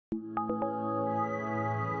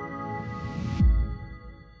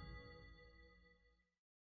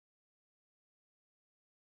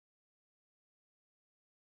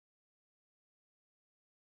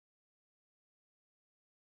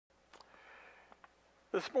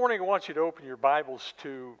This morning I want you to open your Bibles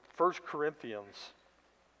to 1 Corinthians,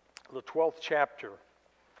 the 12th chapter.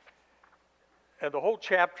 And the whole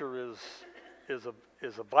chapter is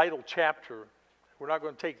a vital chapter. We're not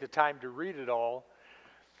going to take the time to read it all,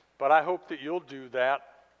 but I hope that you'll do that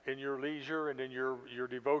in your leisure and in your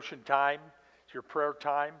devotion time, your prayer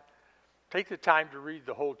time. Take the time to read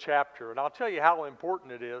the whole chapter. And I'll tell you how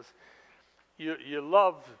important it is. You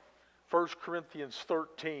love 1 Corinthians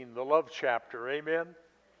 13, the love chapter. Amen?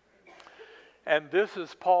 And this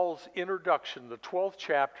is Paul's introduction. The 12th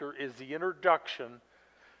chapter is the introduction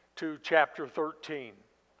to chapter 13.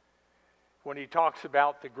 When he talks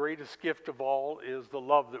about the greatest gift of all is the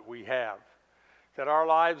love that we have. That our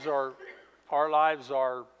lives are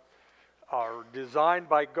designed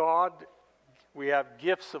by God. We have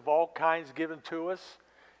gifts of all kinds given to us.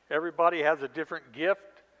 Everybody has a different gift.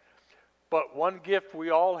 But one gift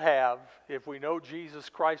we all have, if we know Jesus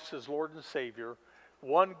Christ as Lord and Savior,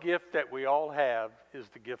 one gift that we all have is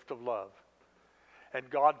the gift of love. And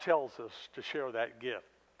God tells us to share that gift.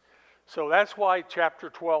 So that's why chapter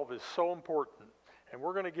 12 is so important. And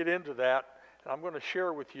we're going to get into that. And I'm going to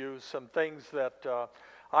share with you some things that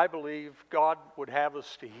I believe God would have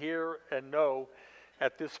us to hear and know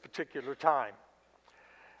at this particular time.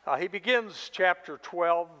 He begins chapter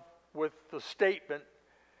 12 with the statement,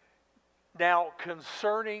 now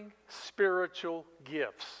concerning spiritual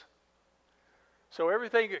gifts. So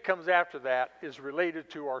everything that comes after that is related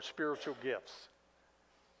to our spiritual gifts.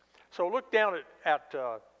 So look down at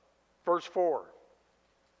verse 4.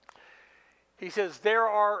 He says, there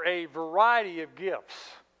are a variety of gifts,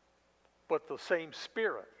 but the same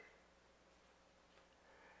Spirit.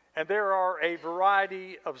 And there are a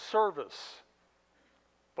variety of service,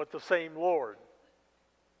 but the same Lord.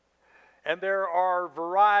 And there are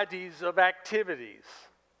varieties of activities,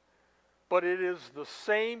 but it is the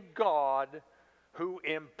same God who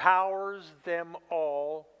empowers them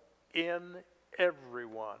all in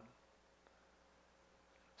everyone.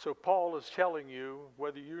 So Paul is telling you,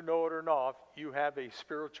 whether you know it or not, you have a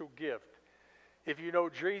spiritual gift. If you know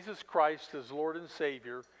Jesus Christ as Lord and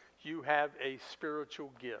Savior, you have a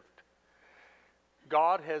spiritual gift.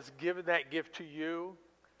 God has given that gift to you.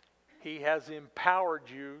 He has empowered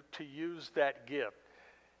you to use that gift.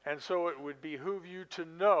 And so it would behoove you to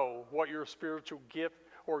know what your spiritual gift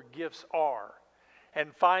or gifts are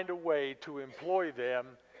and find a way to employ them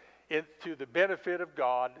to the benefit of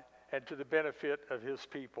God and to the benefit of His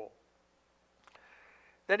people.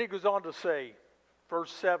 Then he goes on to say,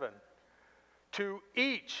 verse 7, to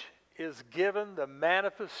each is given the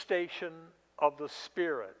manifestation of the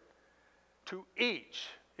Spirit. To each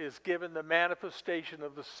is given the manifestation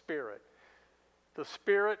of the Spirit. The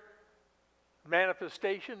Spirit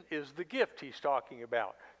manifestation is the gift he's talking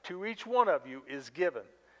about. To each one of you is given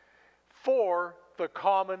for the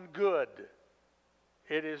common good.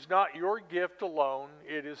 It is not your gift alone.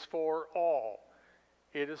 It is for all.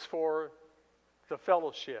 It is for the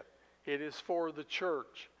fellowship. It is for the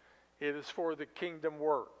church. It is for the kingdom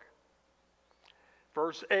work.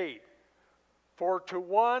 Verse 8, for to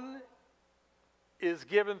one is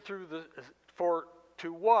given through the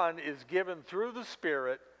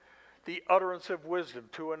Spirit the utterance of wisdom,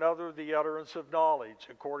 to another the utterance of knowledge,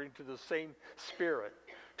 according to the same Spirit,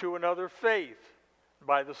 to another faith,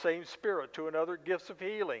 by the same Spirit, to another gifts of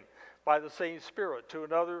healing, by the same Spirit, to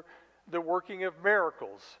another the working of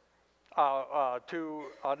miracles, to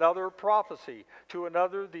another prophecy, to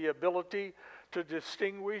another the ability to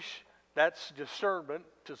distinguish, that's discernment.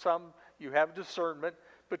 To some you have discernment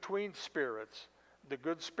between spirits, the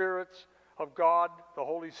good spirits of God, the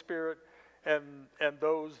Holy Spirit, and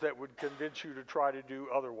those that would convince you to try to do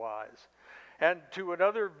otherwise. And to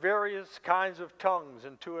another various kinds of tongues,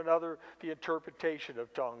 and to another the interpretation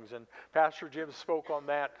of tongues. And Pastor Jim spoke on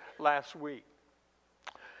that last week.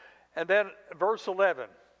 And then verse 11,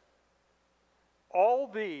 all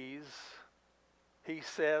these, he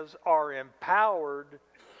says, are empowered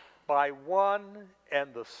by one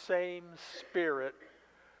and the same Spirit,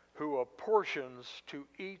 who apportions to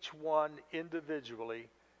each one individually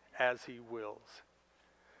as He wills.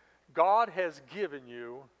 God has given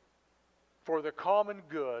you, for the common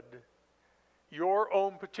good, your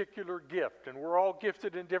own particular gift. And we're all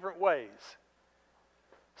gifted in different ways.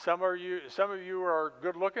 Some of you are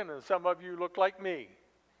good looking, and some of you look like me.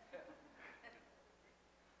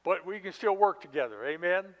 But we can still work together.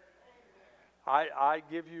 Amen? I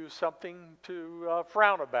give you something to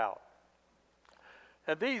frown about.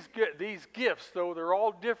 And these gifts, though they're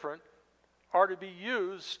all different, are to be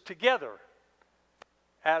used together,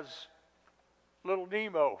 as little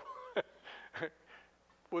Nemo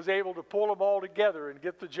was able to pull them all together and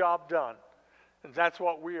get the job done. And that's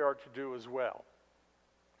what we are to do as well.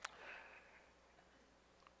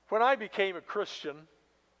 When I became a Christian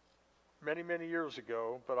many, many years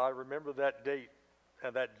ago, but I remember that date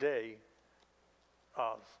and that day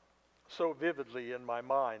so vividly in my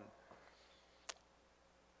mind.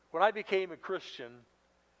 When I became a Christian,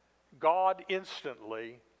 God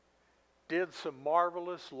instantly did some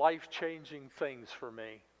marvelous, life-changing things for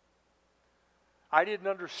me. I didn't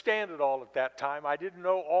understand it all at that time. I didn't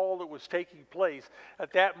know all that was taking place.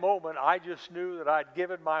 At that moment, I just knew that I'd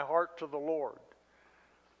given my heart to the Lord.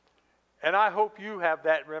 And I hope you have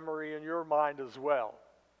that memory in your mind as well.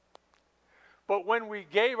 But when we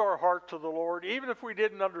gave our heart to the Lord, even if we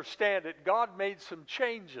didn't understand it, God made some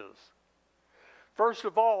changes. First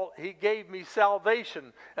of all, He gave me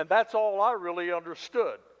salvation, and that's all I really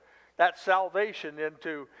understood. That salvation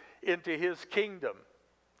into His kingdom.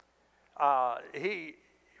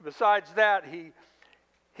 Besides that,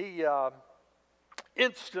 He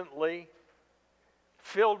instantly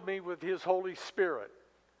filled me with His Holy Spirit.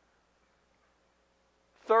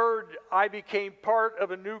 Third, I became part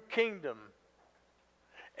of a new kingdom.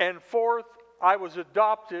 And fourth, I was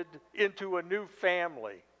adopted into a new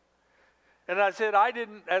family. And as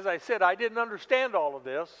I said, I didn't understand all of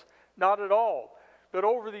this, not at all. But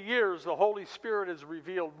over the years, the Holy Spirit has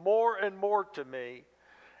revealed more and more to me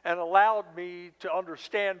and allowed me to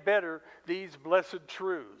understand better these blessed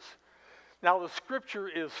truths. Now, the Scripture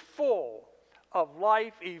is full of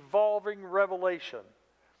life-evolving revelation.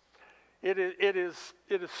 It is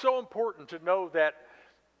so important to know that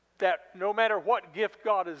no matter what gift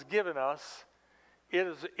God has given us, it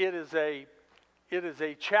is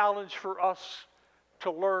a challenge for us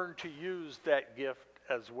to learn to use that gift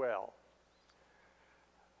as well.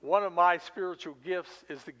 One of my spiritual gifts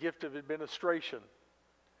is the gift of administration.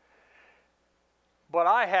 But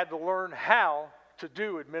I had to learn how to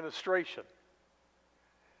do administration.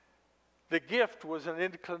 The gift was an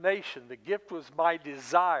inclination. The gift was my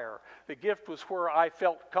desire. The gift was where I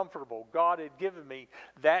felt comfortable. God had given me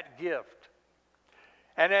that gift.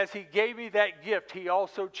 And as He gave me that gift, He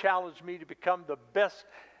also challenged me to become the best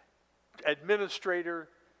administrator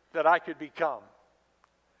that I could become.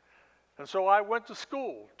 And so I went to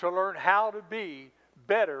school to learn how to be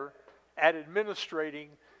better at administrating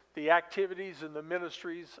the activities and the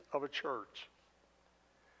ministries of a church.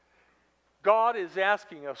 God is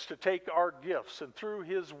asking us to take our gifts and through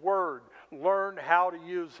His Word, learn how to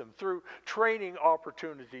use them. Through training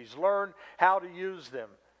opportunities, learn how to use them.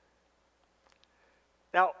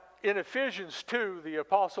 Now, in Ephesians 2, the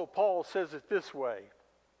Apostle Paul says it this way.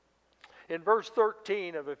 In verse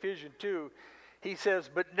 13 of Ephesians 2, he says,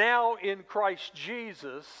 "But now in Christ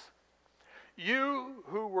Jesus, you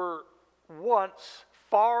who were once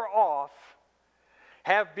far off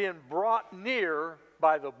have been brought near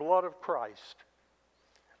by the blood of Christ."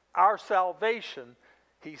 Our salvation,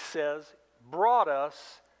 he says, brought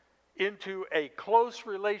us into a close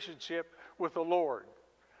relationship with the Lord,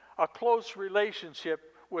 a close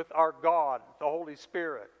relationship with our God, the Holy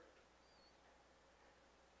Spirit.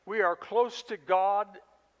 We are close to God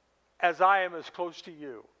as I am as close to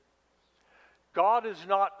you. God is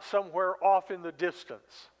not somewhere off in the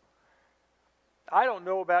distance. I don't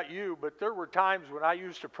know about you, but there were times when I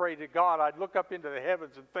used to pray to God, I'd look up into the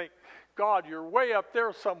heavens and think, God, you're way up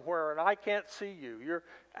there somewhere and I can't see you. You're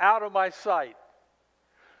out of my sight.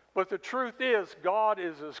 But the truth is, God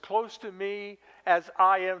is as close to me as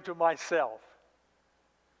I am to myself.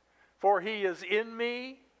 For He is in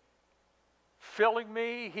me, filling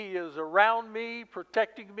me. He is around me,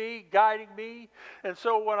 protecting me, guiding me. And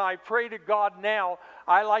so when I pray to God now,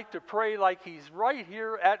 I like to pray like He's right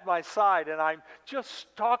here at my side and I'm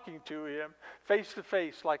just talking to Him face to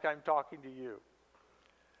face like I'm talking to you.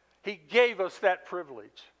 He gave us that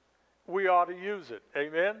privilege. We ought to use it.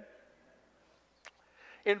 Amen?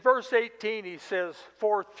 In verse 18 he says,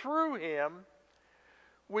 "For through Him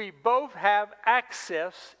we both have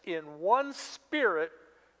access in one Spirit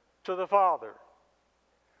to the Father."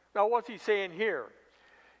 Now what's he saying here?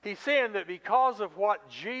 He's saying that because of what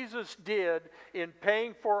Jesus did in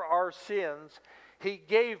paying for our sins, He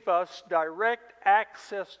gave us direct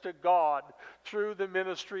access to God through the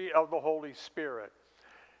ministry of the Holy Spirit.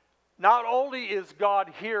 Not only is God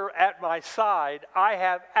here at my side, I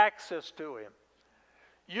have access to Him.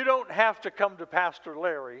 You don't have to come to Pastor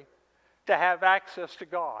Larry to have access to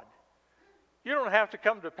God. You don't have to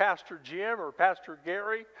come to Pastor Jim or Pastor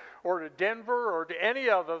Gary or to Denver or to any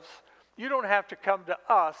of us. You don't have to come to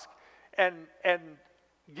us and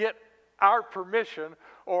get our permission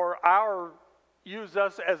or use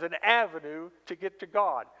us as an avenue to get to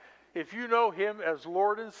God. If you know Him as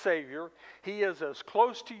Lord and Savior, He is as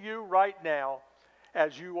close to you right now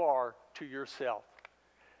as you are to yourself.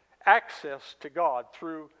 Access to God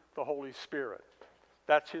through the Holy Spirit.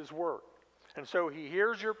 That's His work. And so He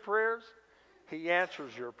hears your prayers. He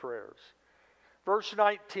answers your prayers. Verse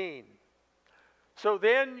 19. So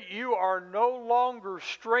then you are no longer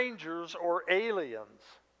strangers or aliens,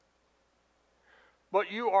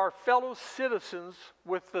 but you are fellow citizens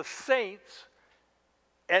with the saints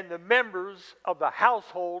and the members of the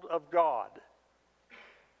household of God.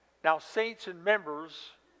 Now, saints and members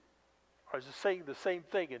are saying the same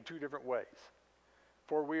thing in two different ways.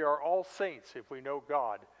 For we are all saints if we know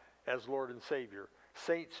God as Lord and Savior.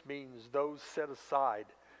 Saints means those set aside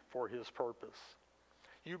for His purpose.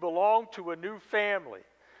 You belong to a new family,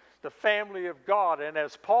 the family of God. And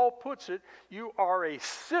as Paul puts it, you are a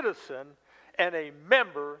citizen and a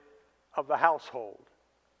member of the household.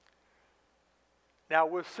 Now,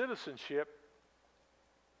 with citizenship,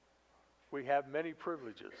 we have many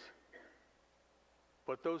privileges.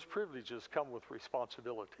 But those privileges come with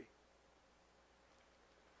responsibility.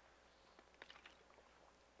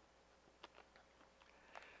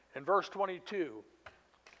 In verse 22,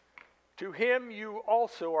 to Him you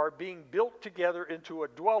also are being built together into a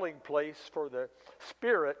dwelling place for the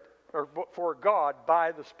Spirit, or for God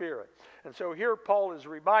by the Spirit. And so here Paul is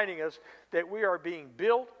reminding us that we are being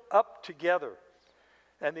built up together.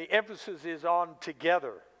 And the emphasis is on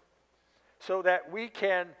together. So that we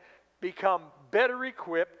can become better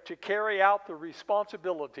equipped to carry out the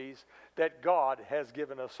responsibilities that God has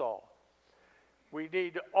given us all. We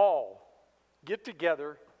need to all get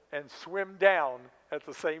together and swim down at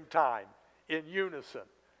the same time in unison.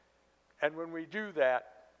 And when we do that,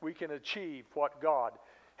 we can achieve what God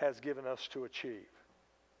has given us to achieve.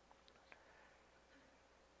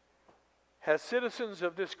 As citizens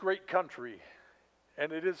of this great country,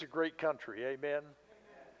 and it is a great country, amen?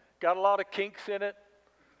 Got a lot of kinks in it,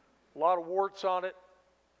 a lot of warts on it,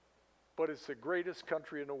 but it's the greatest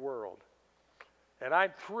country in the world. And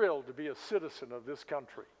I'm thrilled to be a citizen of this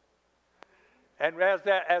country. And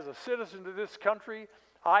as a citizen of this country,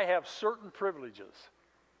 I have certain privileges.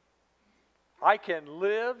 I can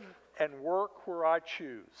live and work where I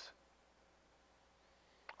choose.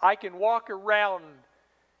 I can walk around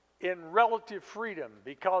in relative freedom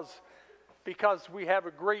because we have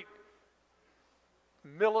a great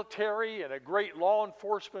military and a great law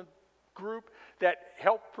enforcement group that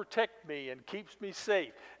help protect me and keeps me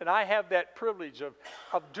safe. And I have that privilege of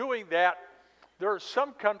doing that. There are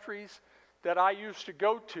some countries that I used to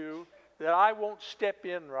go to that I won't step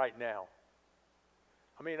in right now.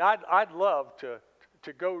 I mean, I'd love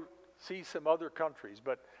to go see some other countries,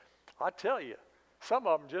 but I tell you, some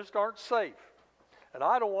of them just aren't safe. And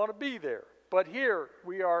I don't want to be there. But here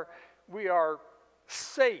we are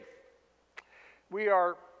safe. We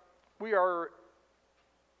are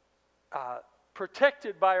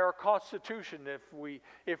protected by our Constitution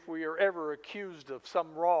if we are ever accused of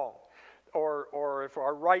some wrong, or if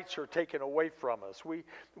our rights are taken away from us. We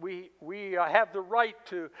have the right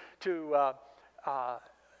to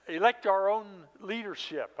elect our own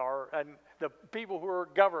leadership and the people who are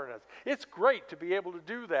governing us. It's great to be able to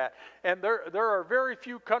do that. And there are very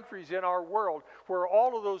few countries in our world where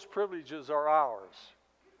all of those privileges are ours.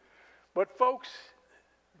 But folks,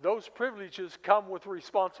 those privileges come with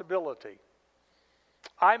responsibility.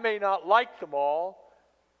 I may not like them all,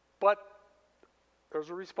 but there's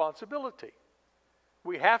a responsibility.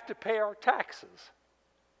 We have to pay our taxes.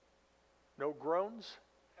 No groans?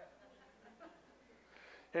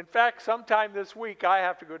 In fact, sometime this week I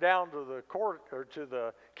have to go down to the court or to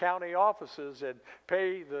the county offices and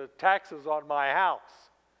pay the taxes on my house.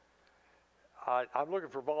 I'm looking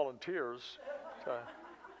for volunteers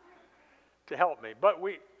to help me. But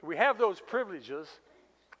we have those privileges,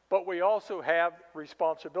 but we also have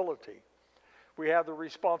responsibility. We have the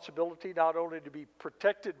responsibility not only to be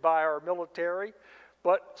protected by our military,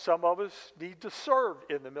 but some of us need to serve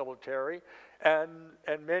in the military, and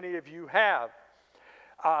many of you have.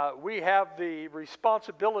 We have the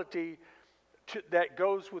responsibility that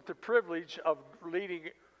goes with the privilege of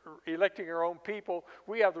electing our own people.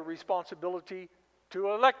 We have the responsibility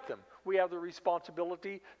to elect them. We have the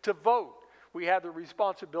responsibility to vote. We have the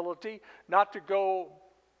responsibility not to go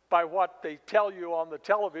by what they tell you on the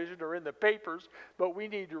television or in the papers, but we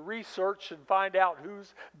need to research and find out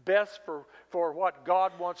who's best for what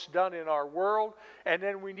God wants done in our world, and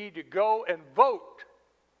then we need to go and vote.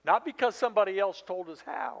 Not because somebody else told us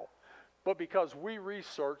how, but because we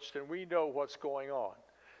researched and we know what's going on.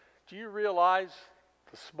 Do you realize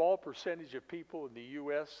the small percentage of people in the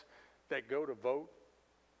U.S. that go to vote?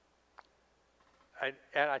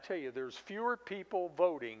 And I tell you, there's fewer people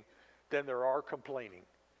voting than there are complaining.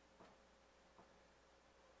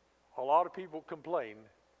 A lot of people complain,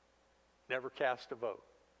 never cast a vote.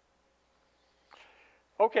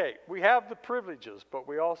 Okay, we have the privileges, but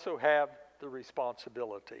we also have the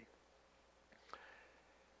responsibility.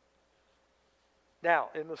 Now,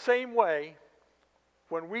 in the same way,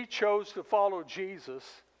 when we chose to follow Jesus,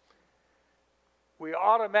 we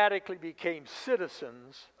automatically became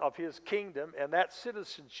citizens of his kingdom, and that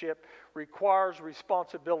citizenship requires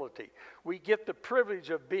responsibility. We get the privilege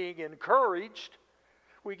of being encouraged.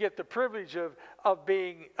 We get the privilege of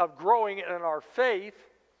growing in our faith,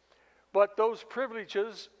 but those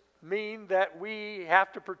privileges mean that we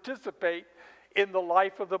have to participate in the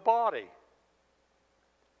life of the body.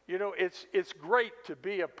 You know, it's great to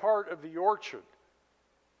be a part of the Orchard.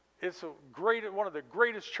 It's one of the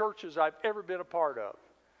greatest churches I've ever been a part of.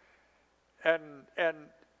 And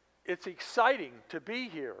it's exciting to be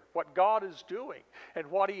here, what God is doing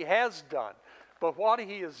and what he has done. But what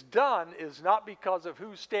he has done is not because of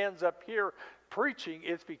who stands up here preaching,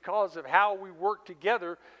 it's because of how we work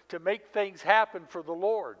together to make things happen for the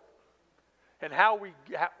Lord. And how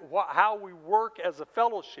we work as a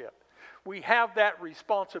fellowship. We have that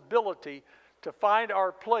responsibility to find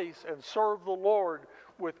our place and serve the Lord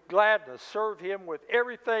with gladness, serve him with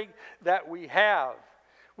everything that we have.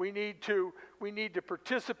 We need to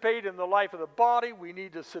participate in the life of the body. We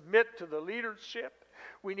need to submit to the leadership.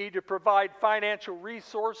 We need to provide financial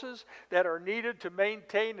resources that are needed to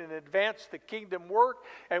maintain and advance the kingdom work.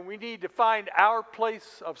 And we need to find our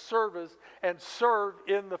place of service and serve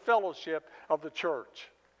in the fellowship of the church.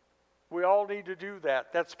 We all need to do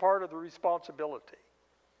that. That's part of the responsibility.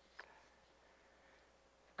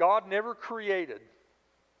 God never created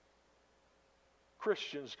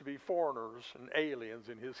Christians to be foreigners and aliens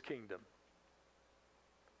in his kingdom.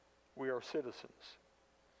 We are citizens.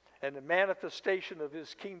 And the manifestation of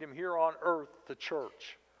his kingdom here on earth, the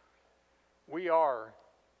church. We are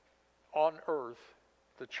on earth,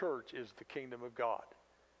 the church is the kingdom of God.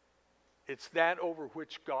 It's that over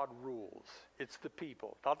which God rules. It's the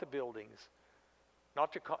people, not the buildings,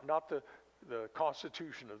 not the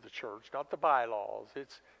constitution of the church, not the bylaws.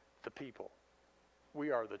 It's the people.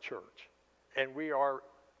 We are the church. And we are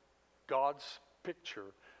God's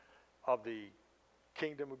picture of the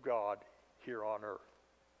kingdom of God here on earth.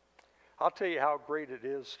 I'll tell you how great it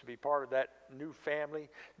is to be part of that new family.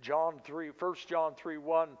 1 John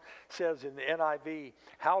 3:1 says in the NIV,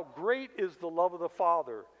 how great is the love of the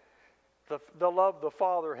Father. The love the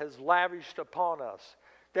Father has lavished upon us,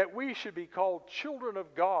 that we should be called children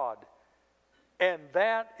of God. And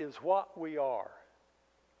that is what we are.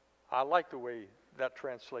 I like the way that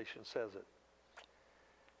translation says it.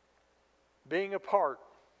 Being a part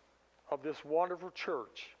of this wonderful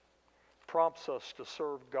church prompts us to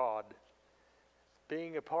serve God.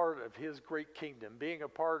 Being a part of his great kingdom, being a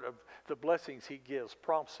part of the blessings he gives,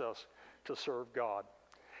 prompts us to serve God.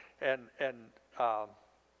 And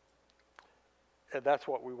that's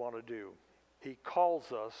what we want to do. He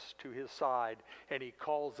calls us to his side, and he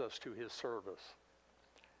calls us to his service.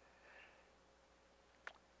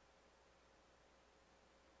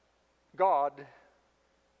 God,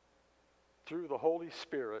 through the Holy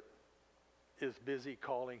Spirit, is busy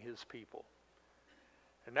calling his people.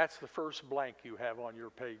 And that's the first blank you have on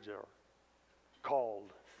your page there.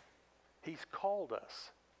 Called. He's called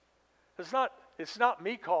us. It's not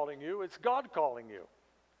me calling you, it's God calling you.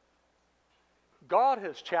 God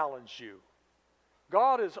has challenged you.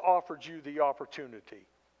 God has offered you the opportunity.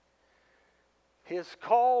 His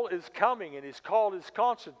call is coming, and his call is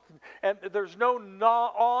constant. And there's no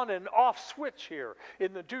on and off switch here.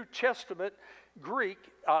 In the New Testament Greek,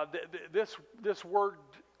 this word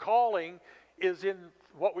calling is in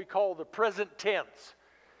what we call the present tense.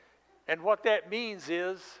 And what that means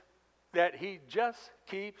is that he just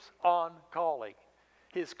keeps on calling.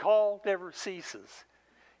 His call never ceases.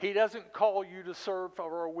 He doesn't call you to serve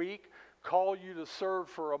for a week, call you to serve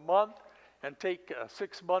for a month, and take a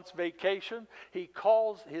 6 months vacation.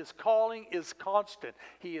 His calling is constant.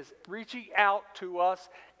 He is reaching out to us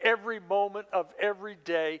every moment of every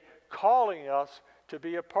day, calling us to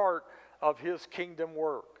be a part of his kingdom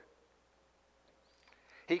work.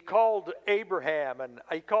 He called Abraham, and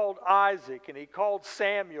he called Isaac, and he called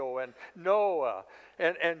Samuel, and Noah,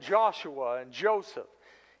 and Joshua, and Joseph.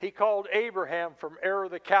 He called Abraham from Ur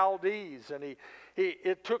of the Chaldees, and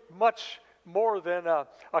it took much more than a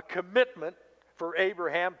commitment for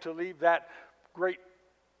Abraham to leave that great,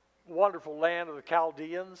 wonderful land of the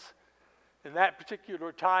Chaldeans. In that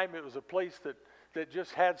particular time, it was a place that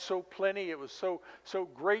just had so plenty. It was so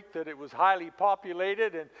great that it was highly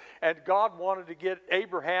populated, and God wanted to get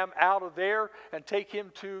Abraham out of there and take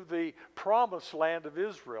him to the promised land of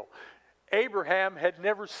Israel. Abraham had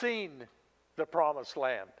never seen the promised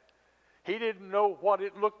land. He didn't know what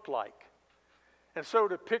it looked like. And so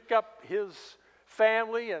to pick up his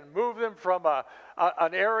family and move them from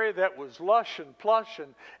an area that was lush and plush,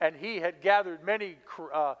 and he had gathered many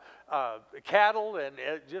cattle, and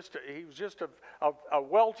he was just a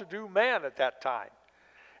well-to-do man at that time.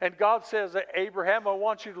 And God says, Abraham, I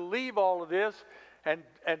want you to leave all of this and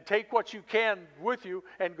take what you can with you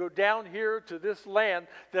and go down here to this land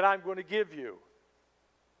that I'm going to give you.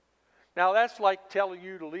 Now that's like telling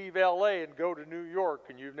you to leave LA and go to New York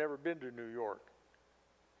and you've never been to New York.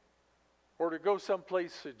 Or to go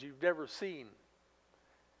someplace that you've never seen.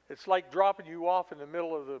 It's like dropping you off in the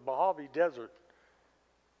middle of the Mojave Desert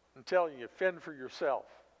and telling you, fend for yourself.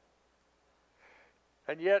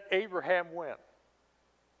 And yet Abraham went.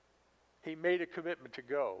 He made a commitment to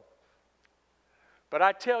go. But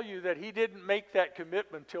I tell you that he didn't make that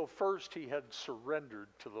commitment until first he had surrendered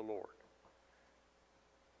to the Lord.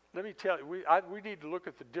 Let me tell you, we need to look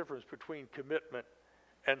at the difference between commitment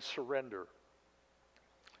and surrender.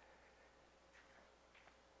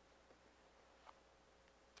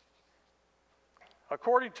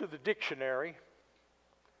 According to the dictionary,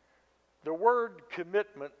 the word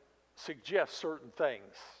commitment suggests certain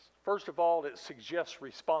things. First of all, it suggests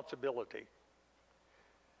responsibility.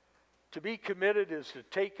 To be committed is to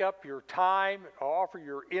take up your time, offer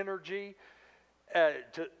your energy,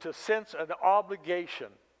 to sense an obligation.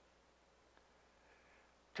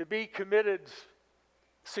 To be committed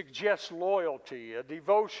suggests loyalty, a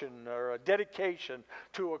devotion, or a dedication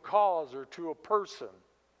to a cause or to a person.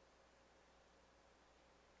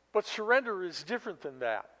 But surrender is different than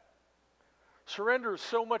that. Surrender is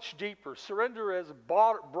so much deeper. Surrender has a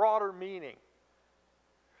broader meaning.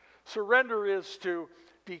 Surrender is to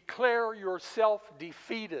declare yourself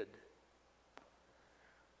defeated.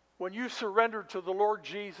 When you surrendered to the Lord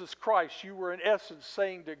Jesus Christ, you were in essence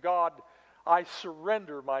saying to God, I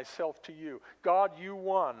surrender myself to you. God, you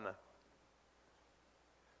won.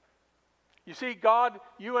 You see, God,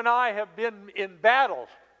 you and I have been in battle.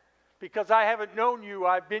 Because I haven't known you,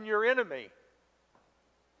 I've been your enemy.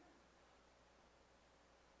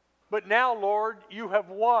 But now, Lord, you have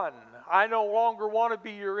won. I no longer want to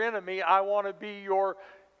be your enemy. I want to be your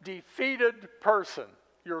defeated person,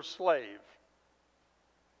 your slave.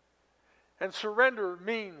 And surrender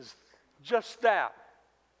means just that.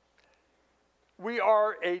 We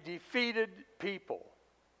are a defeated people.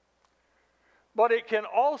 But it can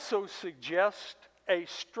also suggest a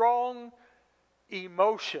strong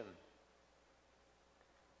emotion.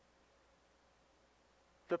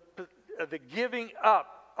 The giving up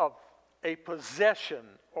of a possession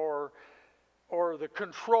or the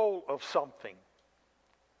control of something.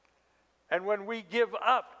 And when we give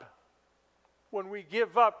up, when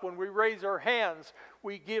we raise our hands,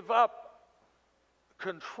 we give up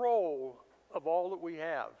control of all that we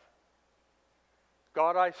have.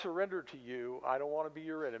 God, I surrender to you. I don't want to be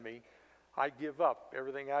your enemy. I give up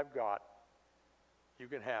everything I've got. You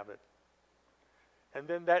can have it. And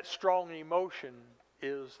then that strong emotion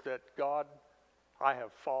is that, God, I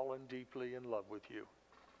have fallen deeply in love with you.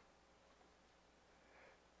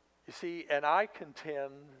 You see, and I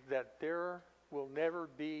contend that there will never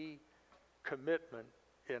be commitment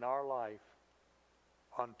in our life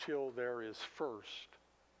until there is first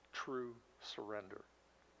true surrender.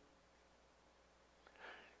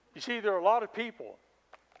 You see, there are a lot of people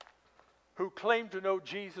who claim to know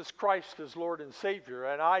Jesus Christ as Lord and Savior,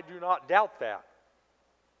 and I do not doubt that.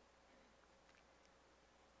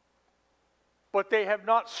 But they have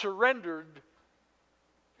not surrendered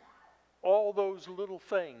all those little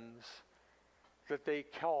things that they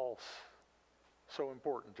call so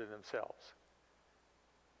important to themselves.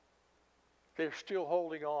 They're still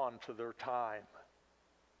holding on to their time,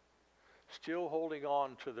 still holding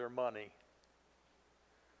on to their money,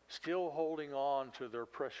 still holding on to their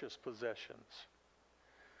precious possessions,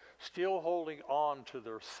 still holding on to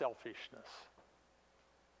their selfishness.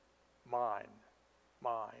 Mine,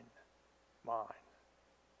 mine, mine.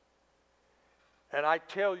 And I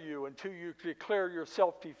tell you, until you declare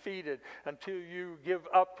yourself defeated, until you give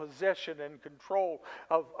up possession and control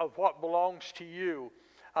of what belongs to you,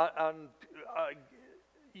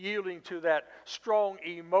 yielding to that strong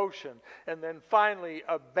emotion, and then finally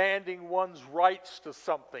abandoning one's rights to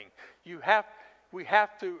something. We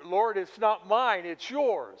have to, Lord, it's not mine, it's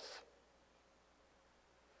yours.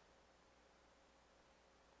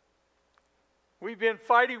 We've been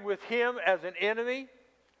fighting with him as an enemy,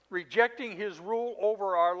 rejecting his rule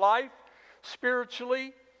over our life.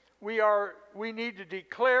 Spiritually, we need to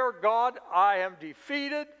declare, God, I am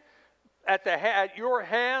defeated at your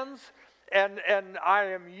hands, and I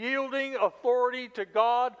am yielding authority to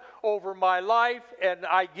God over my life, and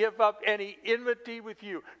I give up any enmity with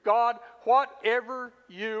you. God, whatever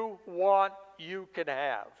you want, you can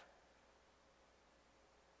have.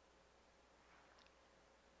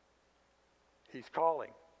 He's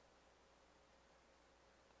calling.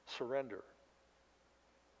 Surrender.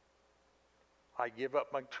 I give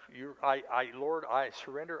up Lord, I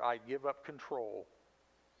surrender. I give up control.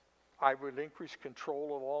 I relinquish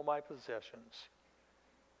control of all my possessions.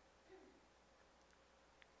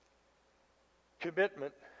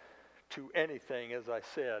 Commitment to anything, as I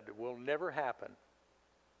said, will never happen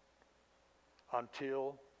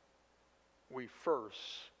until we first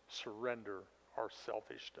surrender our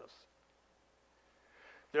selfishness.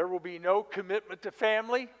 There will be no commitment to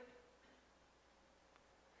family,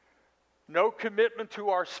 no commitment to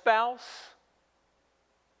our spouse,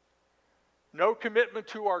 no commitment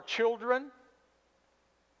to our children,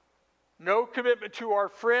 no commitment to our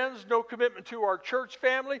friends, no commitment to our church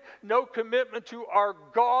family, no commitment to our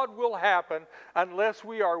God will happen unless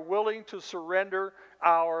we are willing to surrender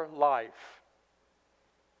our life.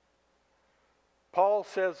 Paul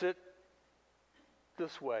says it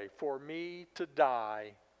this way, for me to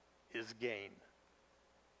die is gain.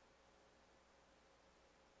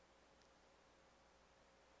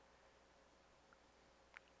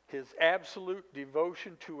 His absolute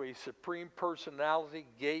devotion to a supreme personality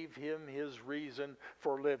gave him his reason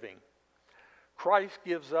for living. Christ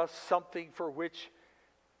gives us something for which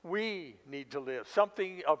we need to live,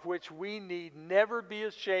 something of which we need never be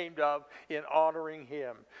ashamed of in honoring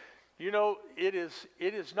him. You know, it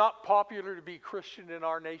is not popular to be Christian in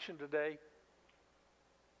our nation today.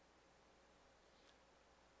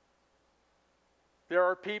 There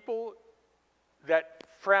are people that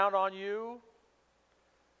frown on you.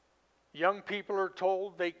 Young people are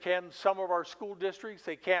told some of our school districts,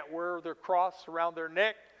 they can't wear their cross around their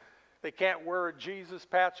neck. They can't wear a Jesus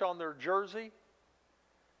patch on their jersey.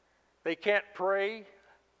 They can't pray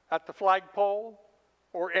at the flagpole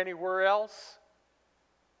or anywhere else.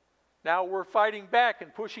 Now we're fighting back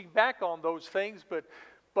and pushing back on those things, but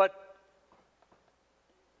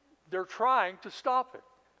they're trying to stop it.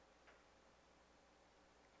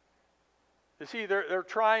 You see, they're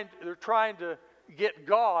trying to get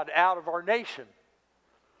God out of our nation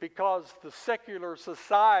because the secular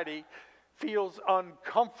society feels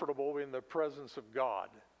uncomfortable in the presence of God.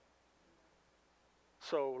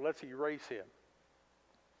 So let's erase him.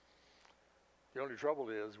 The only trouble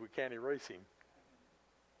is we can't erase him.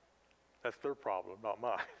 That's their problem, not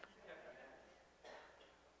mine.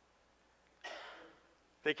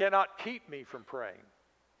 They cannot keep me from praying.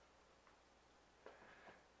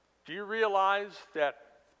 Do you realize that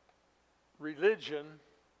religion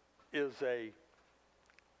is a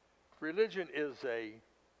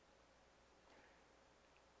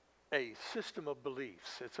system of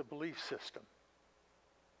beliefs? It's a belief system.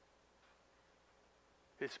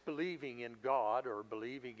 It's believing in God or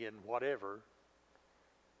believing in whatever,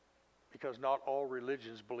 because not all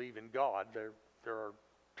religions believe in God. There are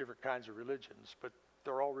different kinds of religions, but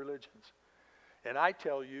they're all religions. And I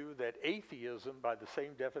tell you that atheism, by the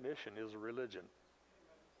same definition, is a religion.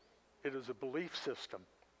 It is a belief system.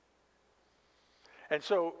 And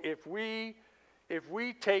so if we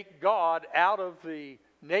take God out of the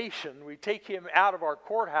nation, we take him out of our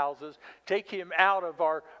courthouses, take him out of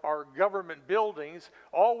our government buildings,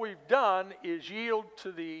 all we've done is yield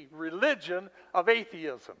to the religion of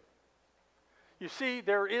atheism. You see,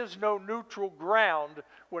 there is no neutral ground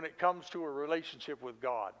when it comes to a relationship with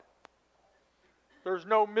God. There's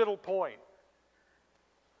no middle point.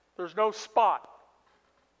 There's no spot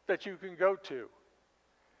that you can go to.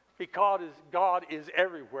 Because God is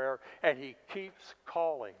everywhere, and he keeps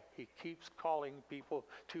calling. He keeps calling people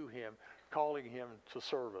to him, calling him to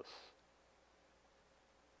service.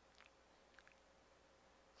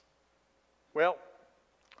 Well,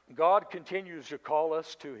 God continues to call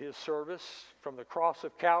us to his service. From the cross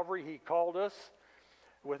of Calvary, he called us.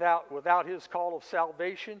 Without his call of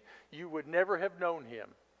salvation, you would never have known him.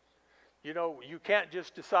 You know, you can't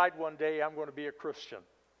just decide one day, I'm going to be a Christian.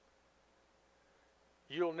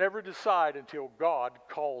 You'll never decide until God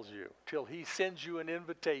calls you, till he sends you an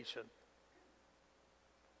invitation.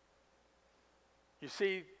 You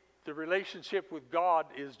see, the relationship with God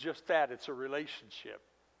is just that. It's a relationship.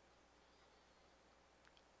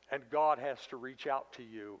 And God has to reach out to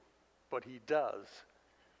you, but he does.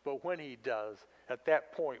 But when he does, at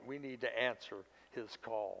that point, we need to answer his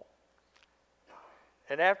call.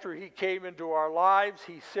 And after he came into our lives,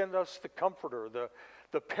 he sent us the Comforter,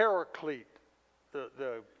 the Paraclete,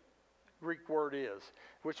 the Greek word is,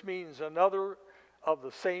 which means another of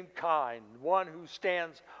the same kind, one who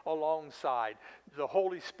stands alongside. The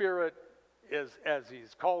Holy Spirit is, as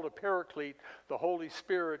he's called a paraclete, the Holy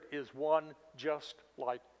Spirit is one just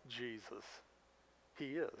like Jesus.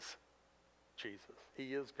 He is Jesus.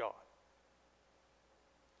 He is God.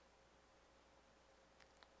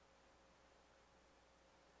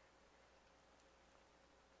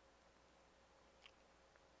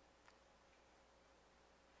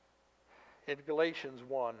 In Galatians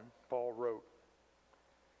 1, Paul wrote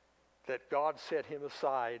that God set him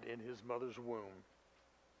aside in his mother's womb.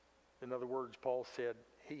 In other words, Paul said,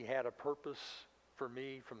 he had a purpose for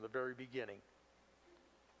me from the very beginning.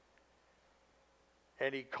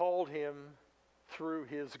 And he called him through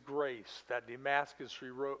his grace, that Damascus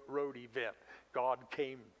Road event. God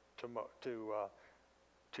came to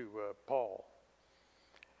Paul.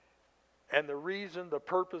 And the reason, the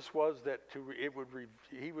purpose was that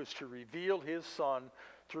he was to reveal his Son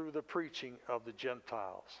through the preaching of the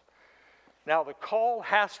Gentiles. Now the call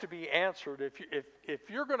has to be answered. If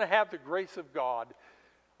you're going to have the grace of God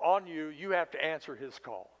on you, you have to answer his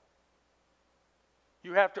call.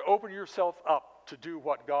 You have to open yourself up to do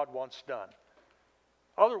what God wants done.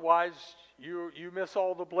 Otherwise, you miss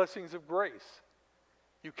all the blessings of grace.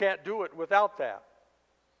 You can't do it without that.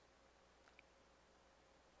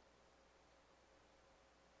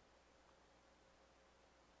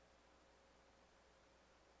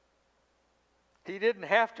 He didn't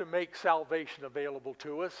have to make salvation available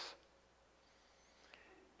to us.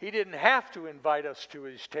 He didn't have to invite us to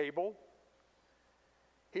his table.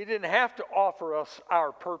 He didn't have to offer us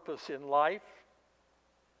our purpose in life.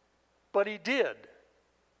 But he did.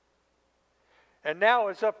 And now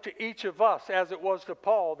it's up to each of us, as it was to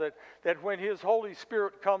Paul, that when his Holy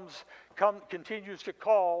Spirit continues to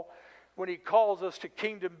call, when he calls us to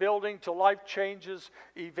kingdom building, to life changes,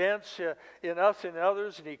 events in us and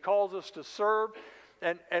others, and he calls us to serve,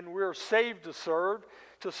 and we're saved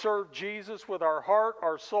to serve Jesus with our heart,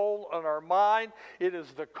 our soul, and our mind. It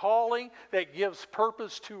is the calling that gives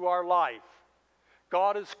purpose to our life.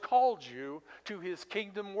 God has called you to his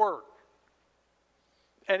kingdom work.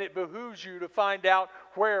 And it behooves you to find out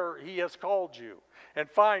where he has called you and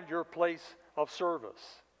find your place of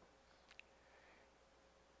service.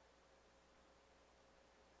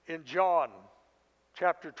 In John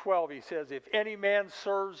chapter 12, he says, if any man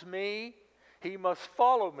serves me, he must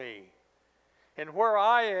follow me. And where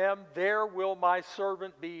I am, there will my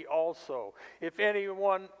servant be also. If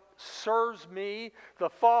anyone serves me, the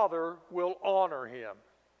Father will honor him.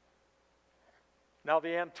 Now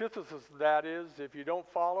the antithesis of that is, if you don't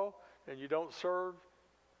follow and you don't serve,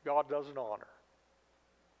 God doesn't honor.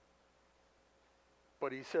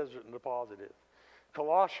 But he says it in the positive.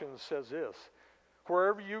 Colossians says this,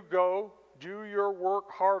 wherever you go, do your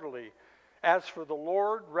work heartily, as for the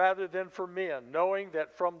Lord rather than for men, knowing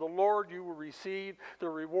that from the Lord you will receive the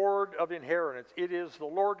reward of inheritance. It is the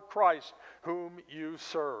Lord Christ whom you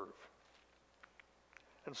serve.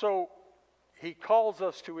 And so he calls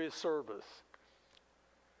us to his service.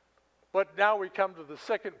 But now we come to the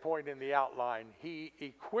second point in the outline. He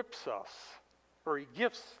equips us, or he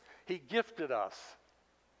gifted us.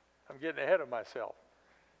 I'm getting ahead of myself.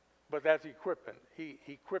 But that's equipment. He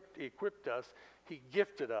equipped us. He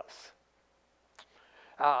gifted us.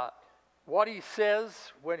 What he says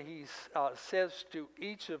when he says to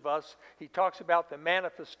each of us, he talks about the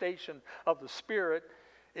manifestation of the Spirit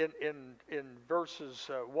in verses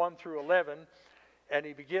 1 through 11. And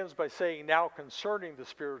he begins by saying, now concerning the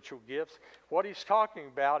spiritual gifts, what he's talking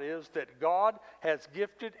about is that God has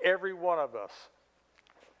gifted every one of us.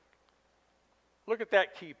 Look at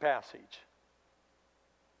that key passage.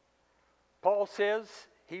 Paul says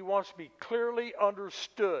he wants to be clearly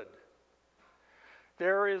understood.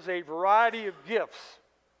 There is a variety of gifts,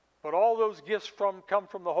 but all those gifts come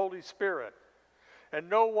from the Holy Spirit. And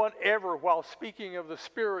no one ever, while speaking of the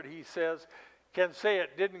Spirit, he says, can say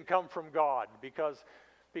it didn't come from God, because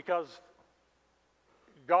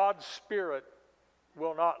God's Spirit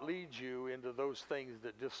will not lead you into those things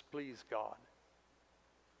that displease God.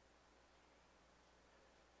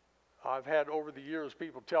 I've had over the years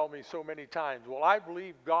people tell me so many times, well, I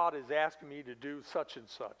believe God is asking me to do such and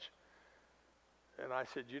such. And I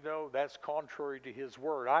said, that's contrary to his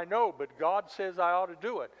word. I know, but God says I ought to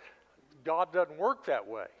do it. God doesn't work that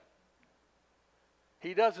way.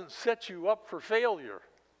 He doesn't set you up for failure.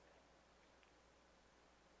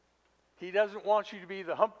 He doesn't want you to be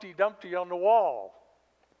the Humpty Dumpty on the wall.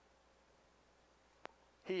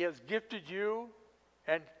 He has gifted you,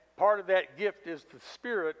 and part of that gift is the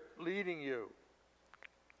Spirit leading you.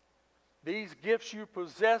 These gifts you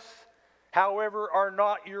possess, however, are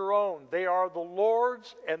not your own. They are the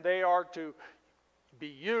Lord's, and they are to be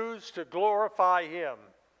used to glorify Him.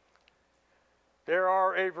 There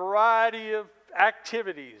are a variety of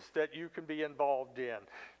activities that you can be involved in.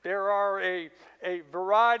 There are a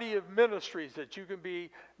variety of ministries that you can be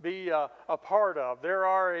a part of. There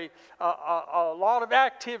are a lot of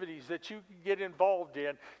activities that you can get involved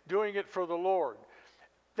in, doing it for the Lord.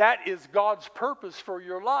 That is God's purpose for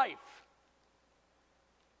your life.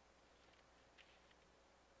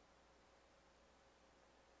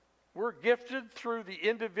 We're gifted through the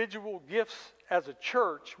individual gifts as a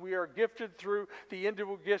church. We are gifted through the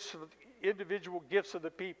individual gifts of the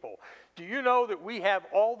people. Do you know that we have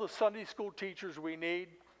all the Sunday school teachers we need?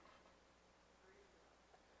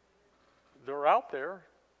 They're out there.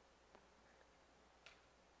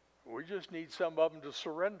 We just need some of them to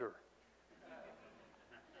surrender.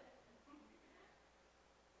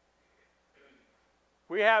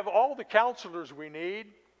 We have all the counselors we need.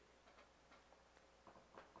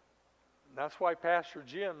 That's why Pastor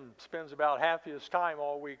Jim spends about half his time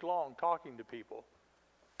all week long talking to people.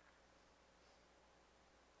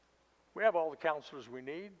 We have all the counselors we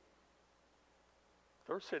need.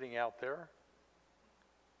 They're sitting out there.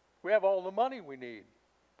 We have all the money we need.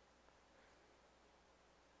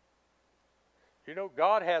 You know,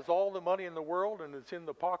 God has all the money in the world, and it's in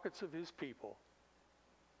the pockets of His people.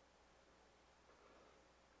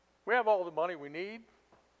 We have all the money we need.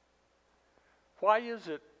 Why is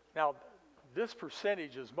it? Now, this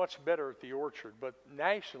percentage is much better at the Orchard, but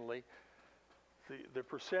nationally, the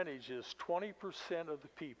percentage is 20% of the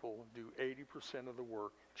people do 80% of the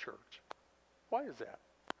work in church. Why is that?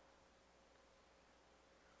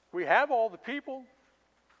 We have all the people.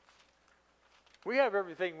 We have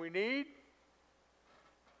everything we need.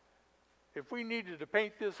 If we needed to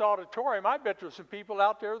paint this auditorium, I bet there's some people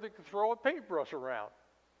out there that could throw a paintbrush around.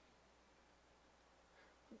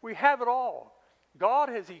 We have it all. God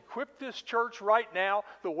has equipped this church right now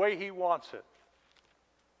the way He wants it.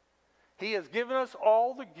 He has given us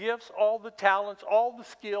all the gifts, all the talents, all the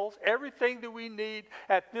skills, everything that we need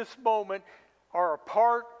at this moment are a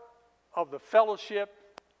part of the fellowship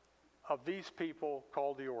of these people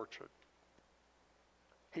called the Orchard.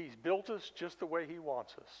 He's built us just the way He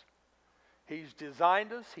wants us. He's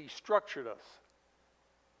designed us, He's structured us,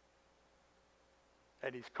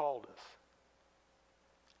 and He's called us.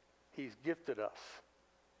 He's gifted us.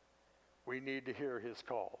 We need to hear His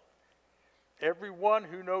call. Everyone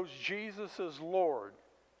who knows Jesus as Lord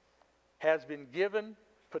has been given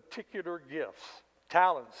particular gifts,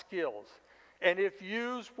 talents, skills, and if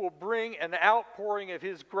used will bring an outpouring of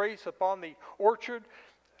His grace upon the Orchard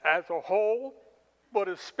as a whole, but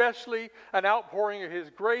especially an outpouring of His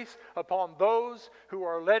grace upon those who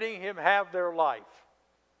are letting Him have their life.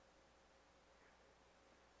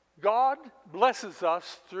 God blesses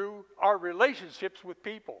us through our relationships with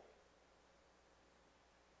people.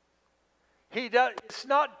 He does. It's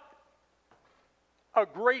not a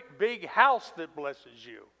great big house that blesses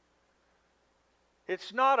you.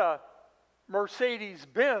 It's not a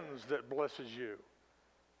Mercedes-Benz that blesses you.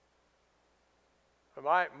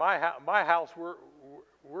 My house, we're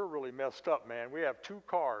really messed up, man. We have two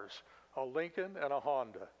cars, a Lincoln and a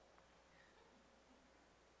Honda.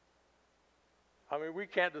 I mean, we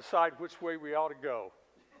can't decide which way we ought to go.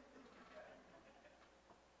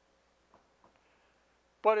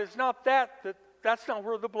 But it's not that's not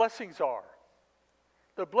where the blessings are.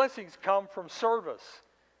 The blessings come from service.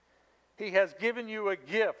 He has given you a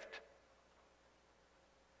gift.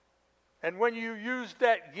 And when you use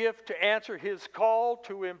that gift to answer His call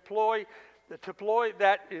to employ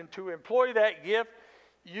that gift,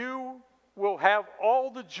 you will have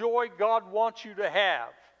all the joy God wants you to have.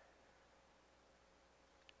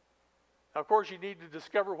 Now, of course, you need to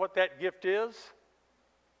discover what that gift is,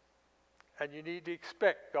 and you need to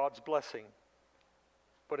expect God's blessing.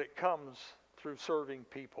 But it comes through serving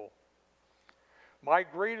people. My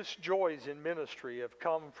greatest joys in ministry have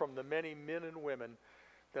come from the many men and women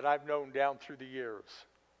that I've known down through the years.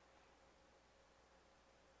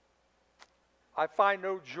 I find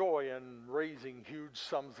no joy in raising huge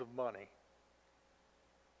sums of money,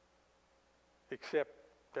 except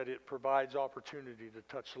that it provides opportunity to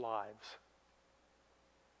touch lives.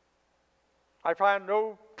 I find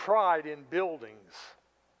no pride in buildings,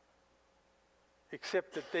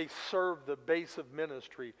 except that they serve the base of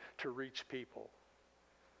ministry to reach people.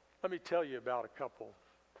 Let me tell you about a couple.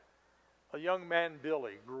 A young man,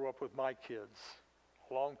 Billy, grew up with my kids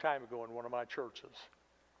a long time ago in one of my churches.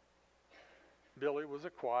 Billy was a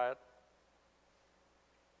quiet,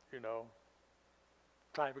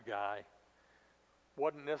 type of guy.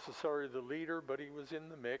 Wasn't necessarily the leader, but he was in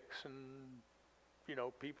the mix, and,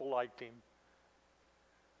 people liked him.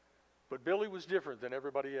 But Billy was different than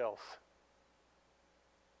everybody else.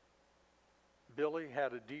 Billy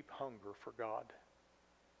had a deep hunger for God.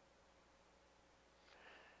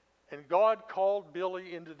 And God called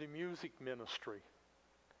Billy into the music ministry.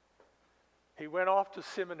 He went off to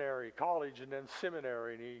seminary, college, and then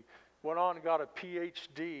seminary, and he went on and got a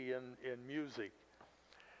PhD in music.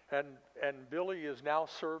 And Billy is now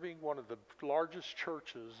serving one of the largest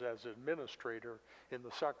churches as administrator in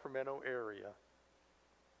the Sacramento area.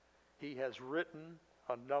 He has written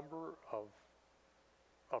a number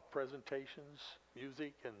of presentations,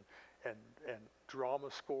 music and drama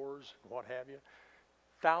scores and what have you.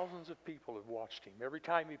 Thousands of people have watched him. Every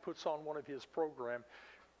time he puts on one of his programs,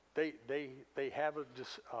 they have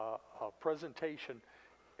a presentation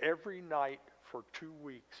every night for 2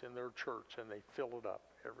 weeks in their church, and they fill it up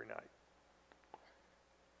every night.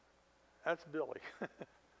 That's Billy.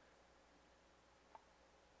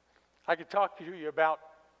 I could talk to you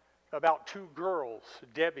about two girls,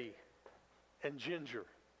 Debbie and Ginger.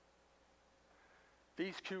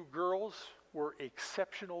 These two girls were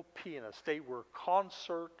exceptional pianists. They were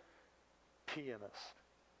concert pianists.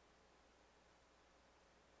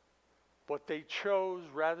 But they chose,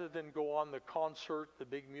 rather than go on the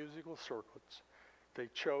big musical circuits, they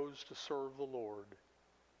chose to serve the Lord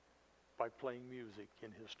by playing music in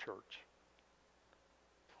His church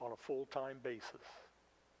on a full-time basis.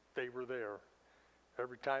 They were there.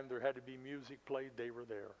 Every time there had to be music played, they were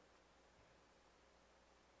there.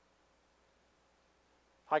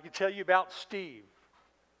 I could tell you about Steve.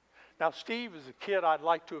 Now, Steve is a kid I'd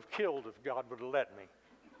like to have killed if God would have let me.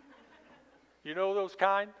 You know those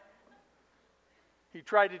kind? He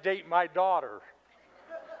tried to date my daughter.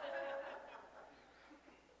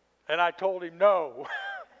 And I told him no.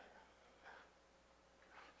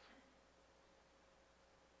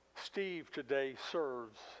 Steve today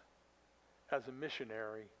serves as a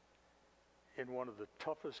missionary in one of the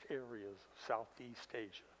toughest areas of Southeast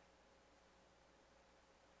Asia,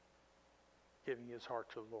 giving his heart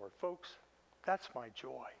to the Lord. Folks, that's my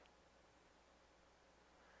joy.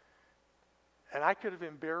 And I could have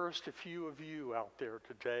embarrassed a few of you out there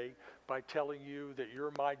today by telling you that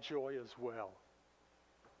you're my joy as well.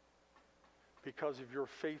 Because of your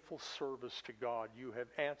faithful service to God, you have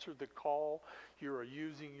answered the call, you are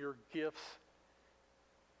using your gifts,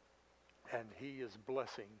 and He is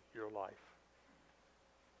blessing your life.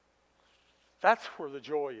 That's where the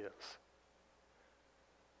joy is.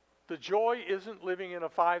 The joy isn't living in a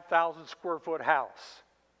 5,000 square foot house.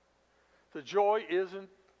 The joy isn't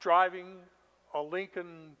driving a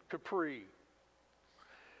Lincoln Capri.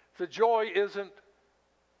 The joy isn't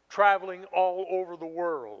traveling all over the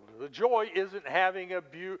world. The joy isn't having a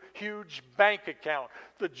huge bank account.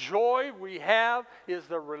 The joy we have is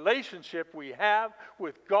the relationship we have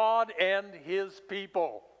with God and His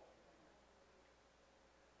people.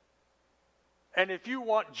 And if you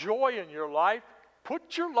want joy in your life,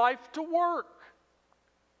 put your life to work.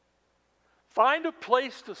 Find a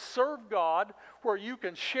place to serve God where you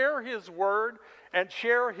can share His word and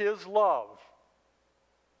share His love.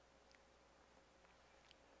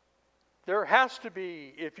 There has to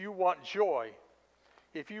be, if you want joy,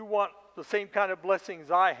 if you want the same kind of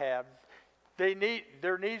blessings I have,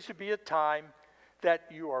 there needs to be a time that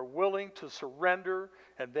you are willing to surrender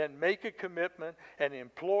and then make a commitment and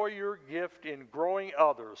employ your gift in growing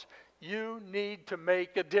others. You need to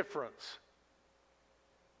make a difference.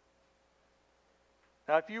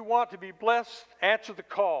 Now, if you want to be blessed, answer the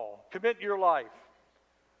call. Commit your life.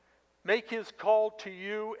 Make His call to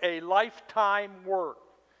you a lifetime work.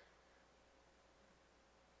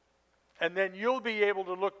 And then you'll be able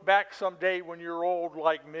to look back someday when you're old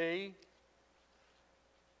like me.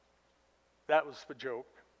 That was the joke.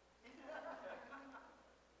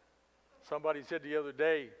 Somebody said the other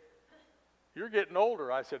day, "You're getting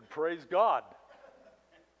older." I said, "Praise God.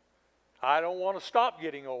 I don't want to stop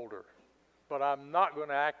getting older, but I'm not going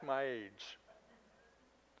to act my age."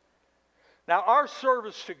 Now, our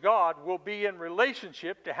service to God will be in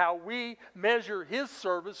relationship to how we measure His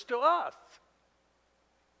service to us.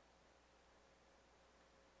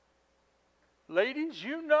 Ladies,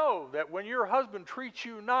 you know that when your husband treats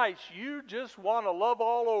you nice, you just want to love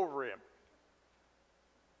all over him.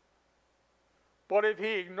 But if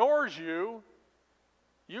he ignores you,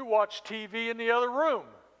 you watch TV in the other room.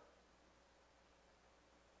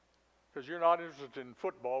 Because you're not interested in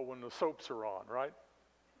football when the soaps are on, right?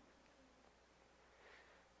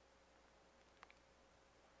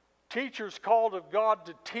 Teachers called of God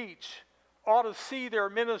to teach ought to see their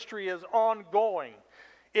ministry as ongoing.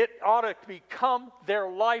 It ought to become their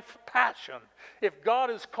life passion. If God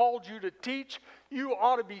has called you to teach, you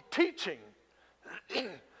ought to be teaching.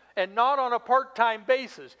 And not on a part-time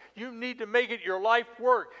basis. You need to make it your life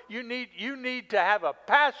work. You need to have a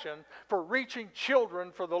passion for reaching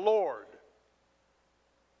children for the Lord.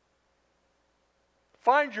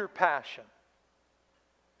 Find your passion.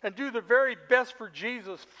 And do the very best for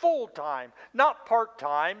Jesus full-time, not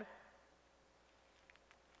part-time.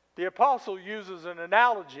 The apostle uses an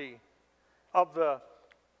analogy of the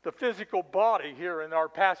physical body here in our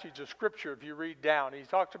passage of Scripture, if you read down. He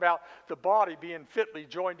talks about the body being fitly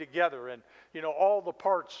joined together, and, all the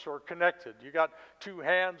parts are connected. You got 2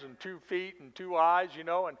 hands and 2 feet and 2 eyes,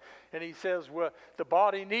 and he says, well, the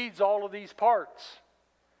body needs all of these parts.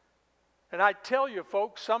 And I tell you,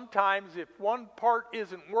 folks, sometimes if one part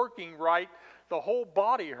isn't working right, the whole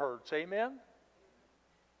body hurts. Amen?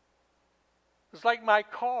 It's like my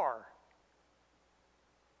car.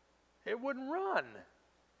 It wouldn't run.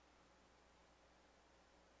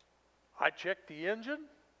 I checked the engine.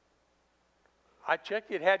 I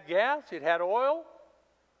checked it had gas, it had oil.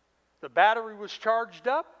 The battery was charged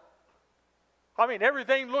up. I mean,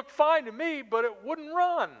 everything looked fine to me, but it wouldn't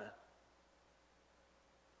run.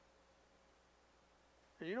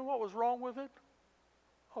 And you know what was wrong with it?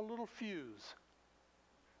 A little fuse.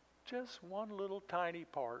 Just one little tiny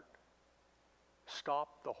part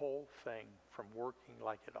stopped the whole thing from working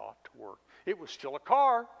like it ought to work. It was still a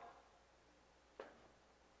car.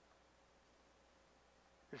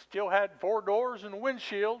 It still had 4 doors and a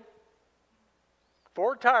windshield,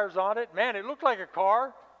 4 tires on it. Man, it looked like a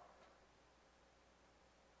car.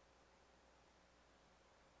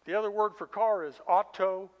 The other word for car is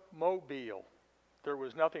automobile. There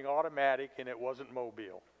was nothing automatic, and it wasn't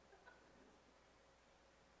mobile.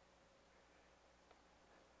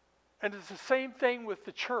 And it's the same thing with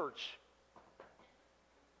the church.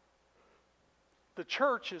 The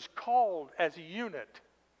church is called as a unit.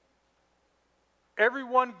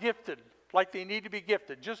 Everyone gifted like they need to be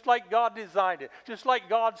gifted, just like God designed it, just like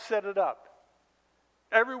God set it up.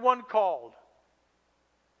 Everyone called.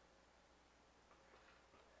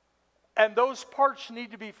 And those parts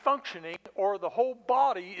need to be functioning, or the whole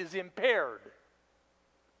body is impaired.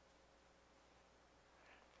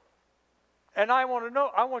 And I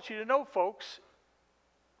want you to know, folks,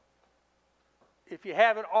 if you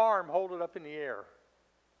have an arm, hold it up in the air.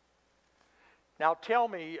 Now tell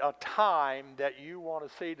me a time that you want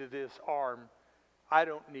to say to this arm, I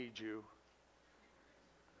don't need you.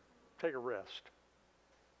 Take a rest.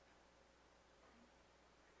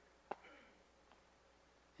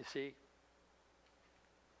 You see,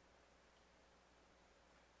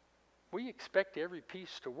 we expect every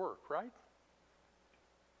piece to work, right?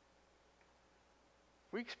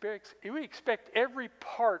 We expect every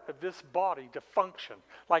part of this body to function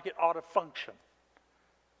like it ought to function.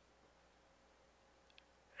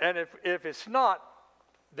 And if it's not,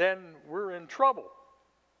 then we're in trouble.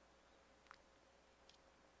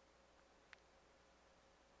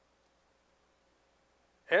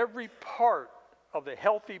 Every part of the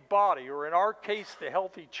healthy body, or in our case, the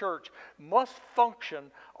healthy church, must function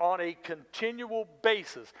on a continual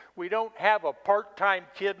basis. We don't have a part-time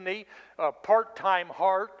kidney, a part-time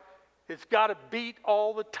heart. It's got to beat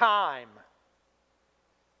all the time.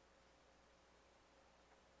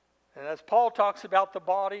 And as Paul talks about the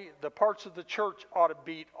body, the parts of the church ought to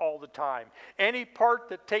beat all the time. Any part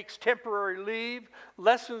that takes temporary leave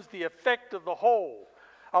lessens the effect of the whole.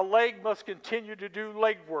 A leg must continue to do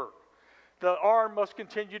leg work. The arm must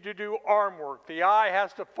continue to do arm work. The eye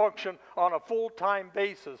has to function on a full-time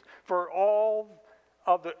basis for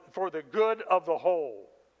the good of the whole.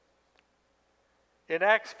 In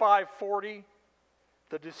Acts 5:40,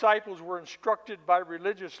 the disciples were instructed by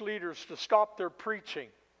religious leaders to stop their preaching.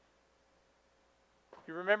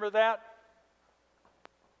 You remember that?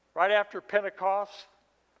 Right after Pentecost,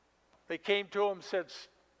 they came to him and said,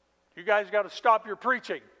 you guys got to stop your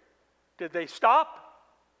preaching. Did they stop?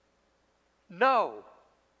 No.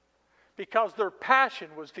 Because their passion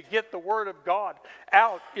was to get the Word of God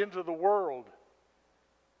out into the world.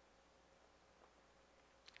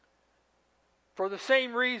 For the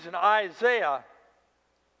same reason, Isaiah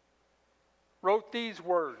wrote these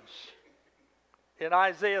words. In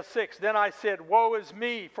Isaiah 6, then I said, woe is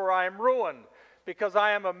me, for I am ruined, because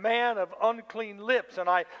I am a man of unclean lips, and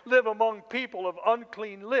I live among people of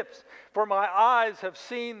unclean lips. For my eyes have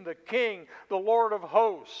seen the King, the Lord of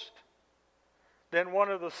hosts. Then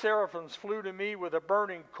one of the seraphims flew to me with a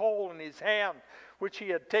burning coal in his hand, which he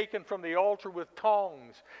had taken from the altar with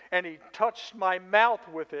tongs. And he touched my mouth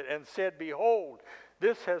with it and said, behold,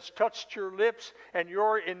 this has touched your lips, and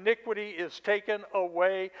your iniquity is taken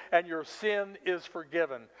away, and your sin is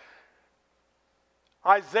forgiven.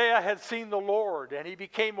 Isaiah had seen the Lord, and he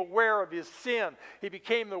became aware of his sin. He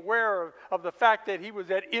became aware of the fact that he was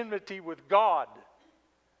at enmity with God.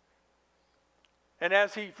 And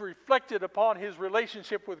as he reflected upon his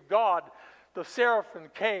relationship with God, the seraphim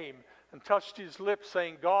came and touched his lips,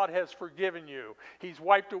 saying, God has forgiven you. He's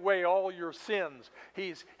wiped away all your sins.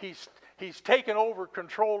 He's taken over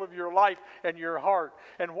control of your life and your heart.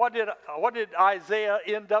 And what did Isaiah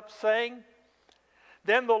end up saying?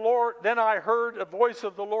 Then I heard a voice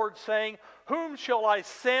of the Lord saying, whom shall I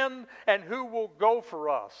send, and who will go for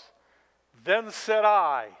us? Then said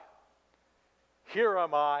I, here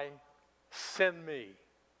am I, send me.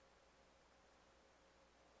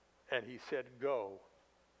 And he said, go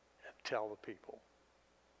and tell the people.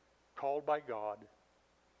 Called by God,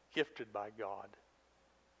 gifted by God,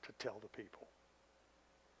 to tell the people.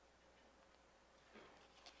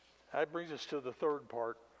 That brings us to the third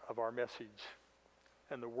part of our message.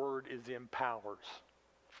 And the word is empowers.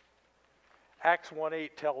 Acts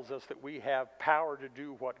 1:8 tells us that we have power to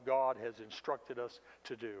do what God has instructed us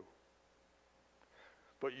to do.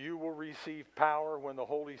 But you will receive power when the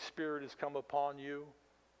Holy Spirit has come upon you.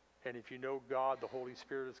 And if you know God, the Holy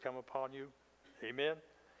Spirit has come upon you. Amen.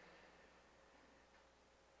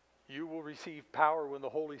 You will receive power when the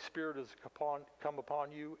Holy Spirit has come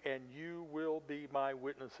upon you, and you will be my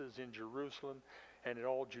witnesses in Jerusalem and in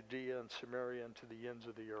all Judea and Samaria and to the ends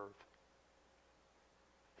of the earth.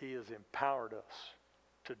 He has empowered us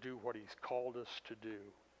to do what he's called us to do.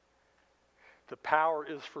 The power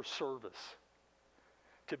is for service,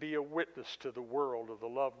 to be a witness to the world of the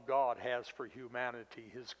love God has for humanity,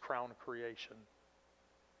 his crown creation.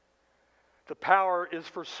 The power is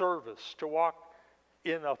for service, to walk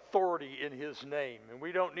in authority in his name. And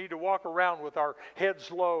we don't need to walk around with our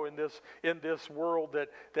heads low in this world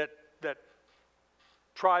that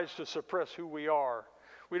tries to suppress who we are.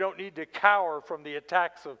 We don't need to cower from the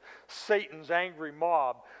attacks of Satan's angry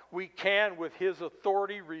mob. We can, with his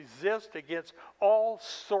authority, resist against all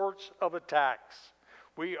sorts of attacks.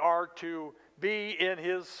 We are to be in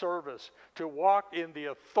his service, to walk in the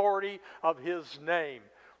authority of his name.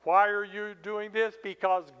 Why are you doing this?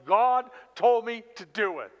 Because God told me to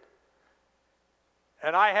do it.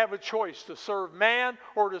 And I have a choice to serve man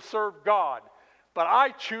or to serve God. But I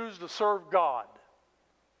choose to serve God.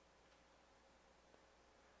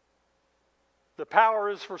 The power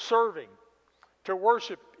is for serving, to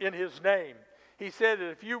worship in his name. He said that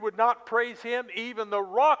if you would not praise him, even the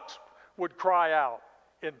rocks would cry out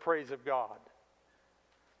in praise of God.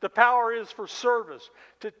 The power is for service,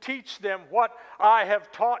 to teach them what I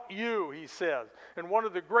have taught you, he says. And one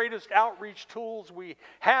of the greatest outreach tools we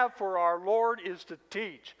have for our Lord is to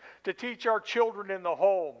teach our children in the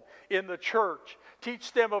home, in the church.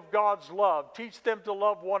 Teach them of God's love. Teach them to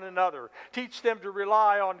love one another. Teach them to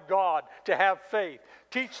rely on God, to have faith.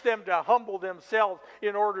 Teach them to humble themselves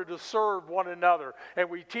in order to serve one another. And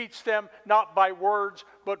we teach them not by words,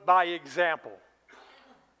 but by example.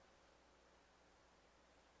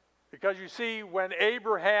 Because you see, when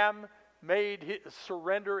Abraham made his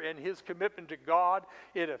surrender and his commitment to God,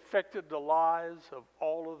 it affected the lives of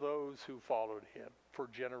all of those who followed him for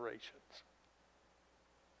generations.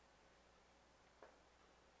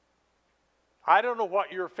 I don't know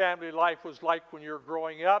what your family life was like when you were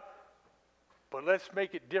growing up, but let's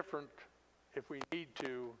make it different if we need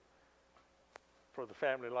to for the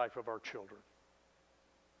family life of our children.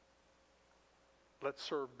 Let's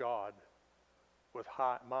serve God with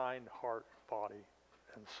mind, heart, body,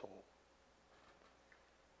 and soul.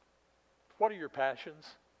 What are your passions?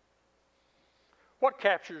 What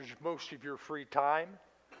captures most of your free time?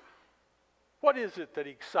 What is it that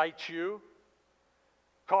excites you,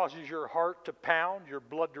 causes your heart to pound, your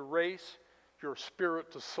blood to race, your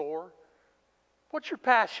spirit to soar? What's your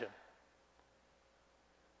passion?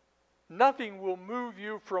 Nothing will move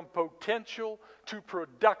you from potential to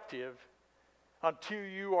productive until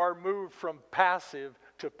you are moved from passive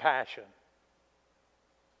to passion.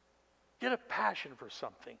 Get a passion for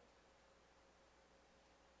something.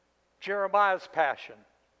 Jeremiah's passion.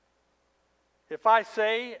 If I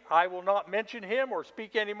say I will not mention him or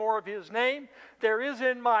speak any more of his name, there is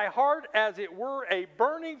in my heart as it were a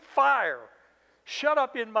burning fire shut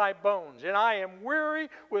up in my bones, and I am weary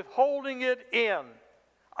with holding it in.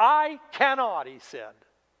 I cannot, he said.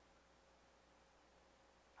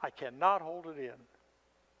 I cannot hold it in.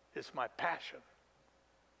 It's my passion.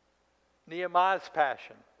 Nehemiah's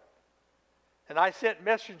passion. And I sent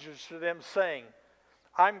messengers to them saying,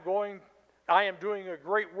 I am doing a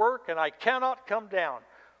great work and I cannot come down.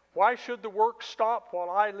 Why should the work stop while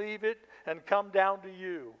I leave it and come down to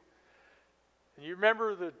you? And you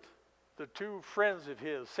remember the the two friends of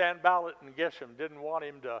his, Sanballat and Geshem, didn't want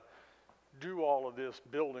him to do all of this,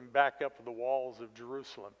 building back up the walls of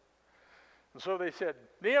Jerusalem. And so they said,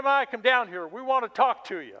 Nehemiah, come down here. We want to talk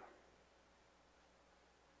to you.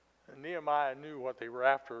 And Nehemiah knew what they were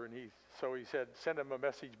after, and so he said, send him a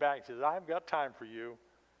message back. He says, I haven't got time for you.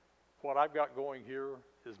 What I've got going here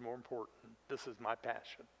is more important. This is my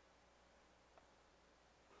passion.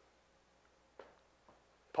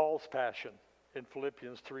 Paul's passion in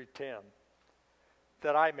Philippians 3:10,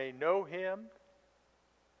 that I may know him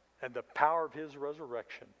and the power of his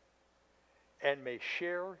resurrection, and may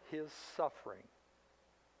share his suffering,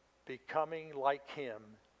 becoming like him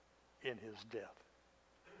in his death.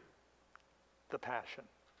 The passion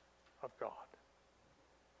of God.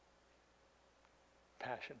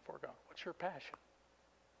 Passion for God. What's your passion?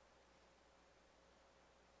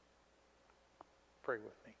 Pray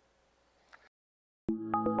with me.